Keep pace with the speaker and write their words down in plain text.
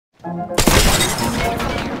She's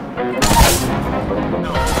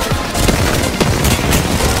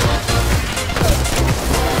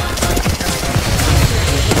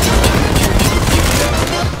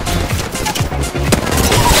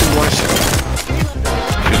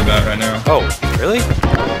about right now. Oh, really? Yeah.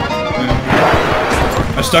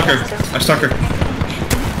 I stuck her.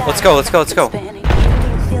 Let's go.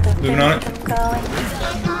 Moving on it.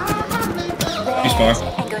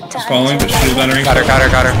 She's following, but she's battering. Got her.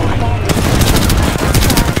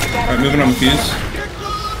 Alright, moving on the fuse.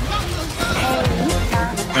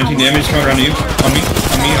 19 damage coming around to you. On me.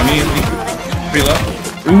 Pretty low.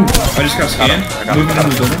 Ooh, I just got scanned. Moving into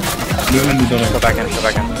the building. Go back in.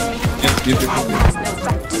 Yep.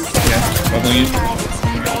 Yeah, bubbling in.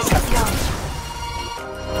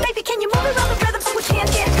 Baby, can you move around the rhythm so we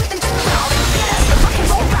can't dance with them? Yes, the fucking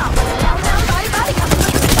roll round. Down, body, coming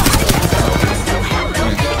with the body. So hell no,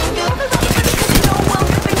 baby, can you move around the rhythm? 'Cause you know I'm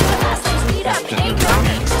ripping you the last thing. Speed up, ain't no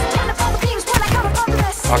need. Just stand up all the things when I come upon the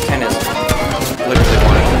rest. Octane is literally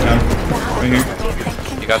one. Right here.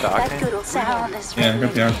 You got the Octane? Yeah, I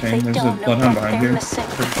got the Octane. There's a bloodhound behind here.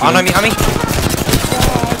 On me. Come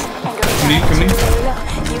me.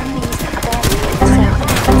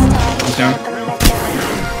 He's down.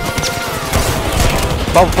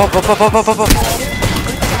 Bubble.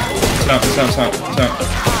 Stop.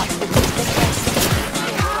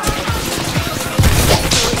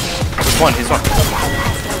 He's one.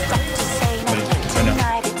 Right now.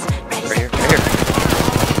 Right here.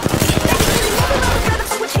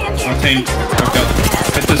 Octane, fucked up.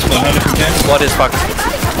 Hit this bloodhound if you can. Blood is fucked.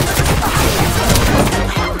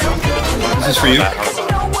 This is for you.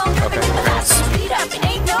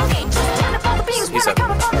 Okay. He's up.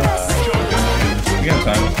 You got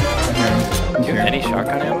time. I hear him. He's here. Any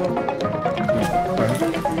shotgun ammo?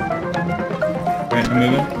 Alright, I'm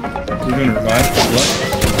moving. We're doing a revive. Look.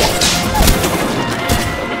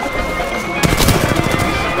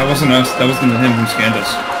 That wasn't us. That wasn't him who scanned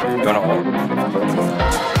us. Going on.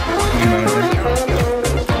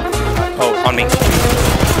 Oh, on me.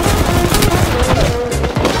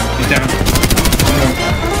 He's down.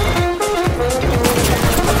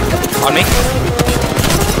 On me.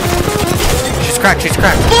 She's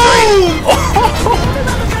cracked.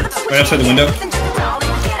 Right outside the window.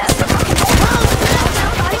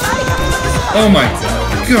 Oh my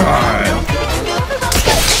god!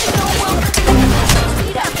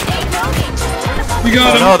 You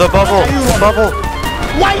got him! No, the bubble!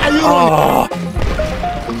 Why are you? Oh!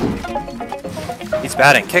 He's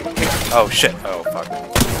batting. Kick. Oh shit. Oh fuck.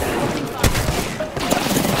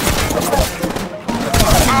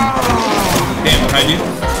 Damn, behind you.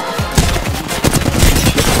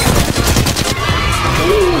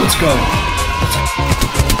 Ooh, let's go.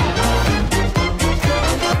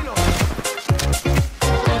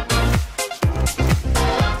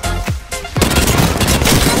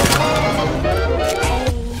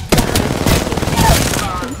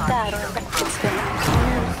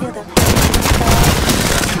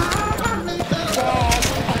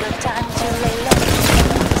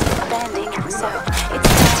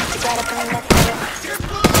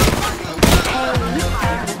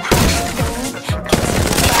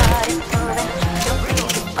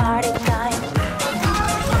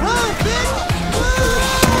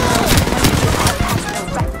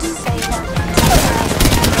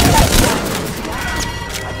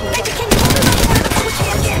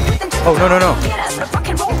 Oh no.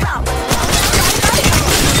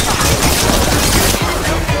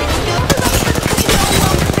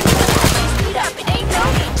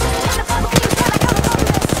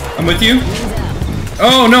 I'm with you.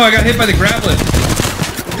 Oh no, I got hit by the grapplet.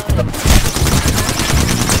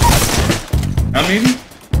 Now maybe?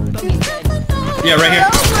 Yeah, right here.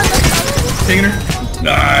 Taking her.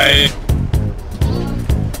 Nice.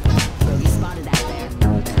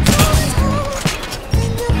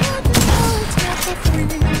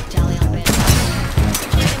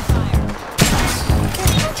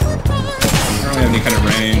 Any kind of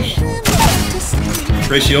range.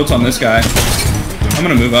 Ray shields on this guy. I'm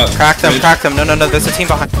gonna move up. Crack them. No, there's a team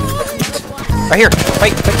behind. Right here.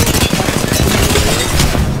 Wait.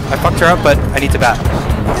 I fucked her up, but I need to bat.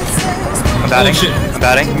 I'm batting. Oh, shit. I'm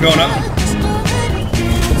batting. I'm going up.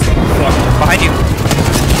 Fuck. Behind you.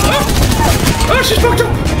 Oh, she's fucked up!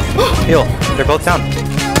 Oh, Heal. They're both down. I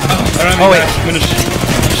don't have any Oh, wait. bash. I'm gonna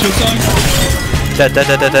shield song. Dead. The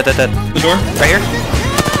door. Right here.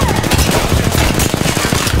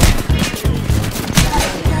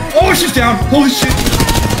 Oh, she's down! Holy shit!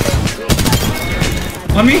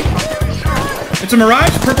 On me? It's a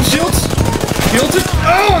mirage? Purple shields? Healed it?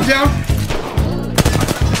 Oh, I'm down!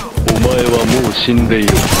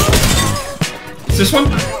 Is this one?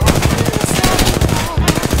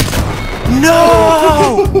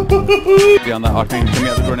 No! Be on that Octane, coming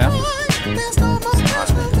out the door now.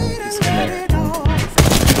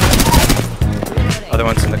 Other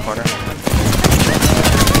one's in the corner.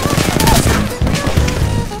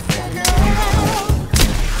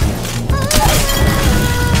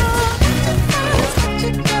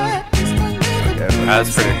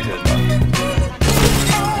 As predicted.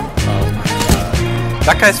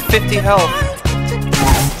 That guy's 50 health.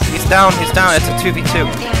 He's down, it's a 2v2.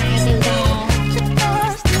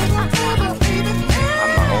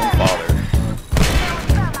 I'm my own father.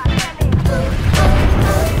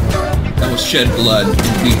 That was shed blood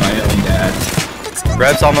to beat my own dad.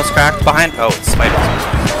 Rev's almost cracked. Behind. Oh, it's spiders.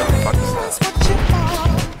 What the fuck is that?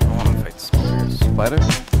 I don't want to fight spiders. Spider?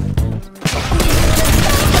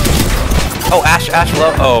 Oh, Ash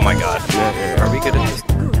low. Oh my god. Are we good at this?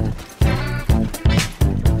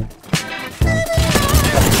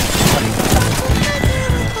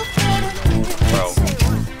 Bro.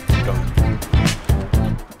 Go.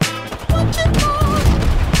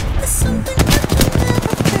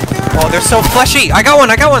 Oh, they're so fleshy. I got one.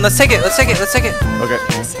 Let's take it. Okay.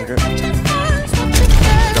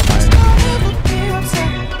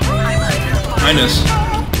 Behind us.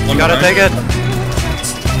 One Gotta behind. take it.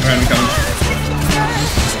 Alright, I'm coming.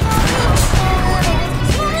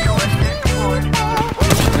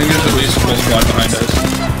 I think there's at least a full squad behind us.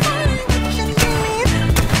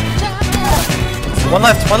 One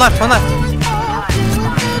left.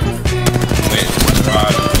 Wait,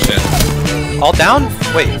 Mirage. Shit. All down?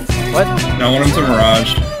 Wait, what? No, one of them's a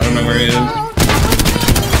Mirage. I don't know where he is.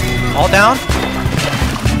 All down?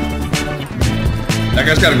 That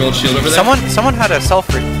guy's got a gold shield over there. Someone had a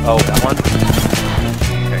self-re- Oh, that one?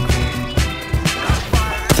 Okay, cool.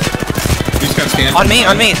 He's got scanned. On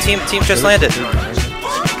me! Team just landed.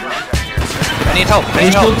 I need help.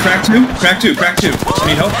 Crack two. I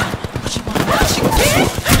need help.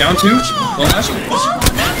 Down two. One left.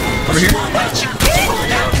 Over here.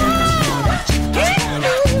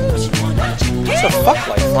 What the fuck,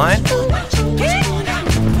 Lifeline?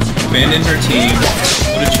 Abandoned her team.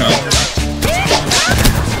 What a chump.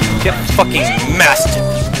 Get fucking messed.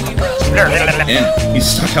 In. He's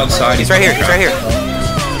stuck outside. He's right here.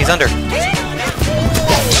 He's under.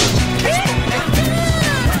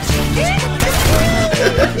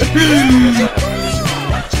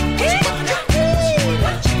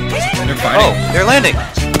 They're fighting. Oh, they're landing. Oh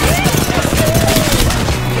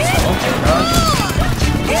my god.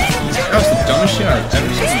 That was the dumbest shit I've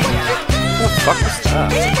ever seen. What the fuck is that?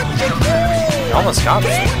 You almost got me.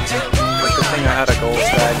 Good thing I had a gold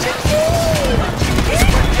bag.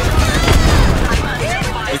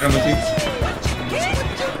 I'm with you.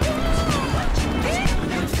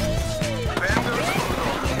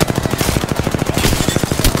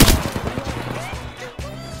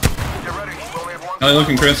 How you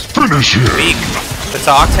looking, Chris? Finish him! Beak. It's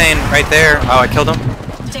Octane right there. Oh, I killed him.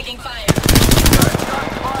 Taking fire.